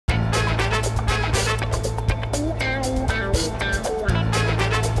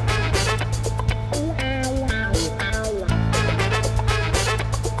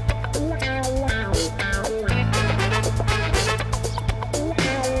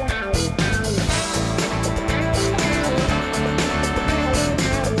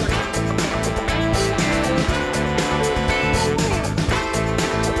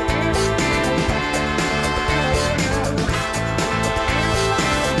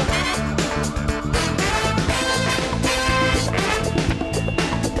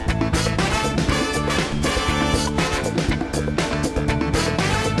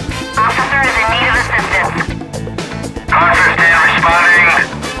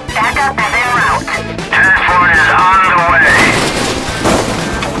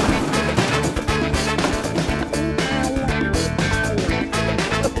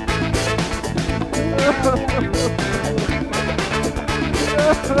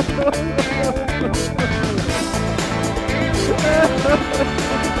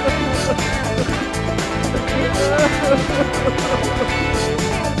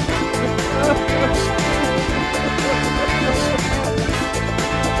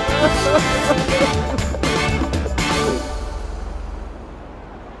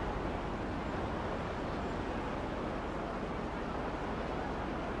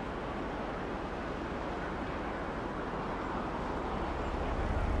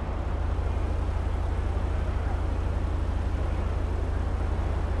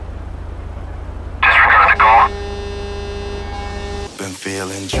Been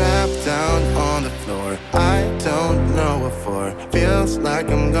feeling trapped down on the floor. I don't know what for. Feels like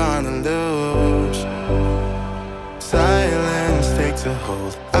I'm gonna lose. Silence takes a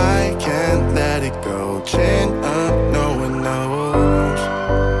hold. I can't let it go. Chain up, no one knows.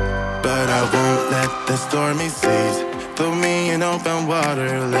 But I won't let the stormy seas throw me in open water.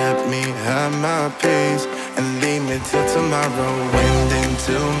 Let me have my peace and leave me till tomorrow. Wind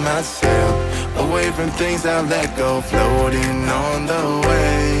into my sail, away from things I let go, floating on the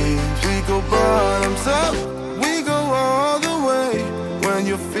waves. We go bottoms up, we go all the way. When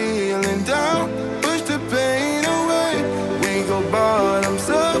you're feeling down, push the pain away. We go bottoms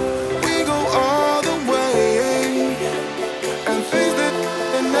up, we go all the way, and face that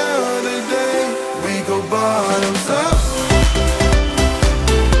another day. We go bottoms up.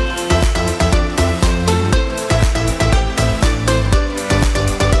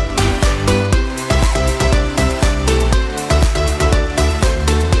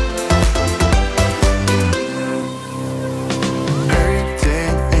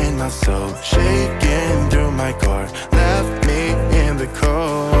 So shaking through my car, left me in the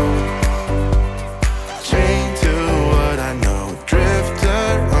cold. Chained to what I know, drifter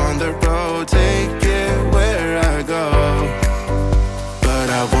on the road, take it where I go. But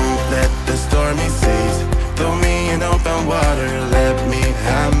I won't let the stormy seas throw me in open water. Let me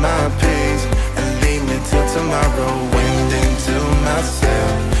have my peace and leave me till tomorrow. Wind into my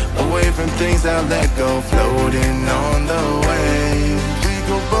sail, away from things I let go, floating on the waves.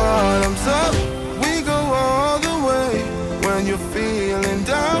 We go bottoms up, we go all the way. When you're feeling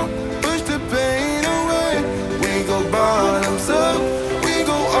down, push the pain away. We go bottoms up, we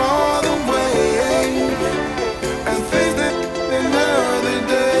go all the way, and face that another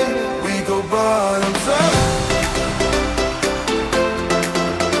day. We go bottoms up.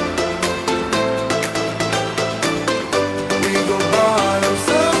 We go bottoms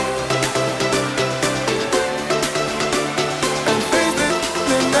up.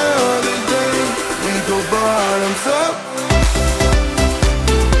 Bottoms up.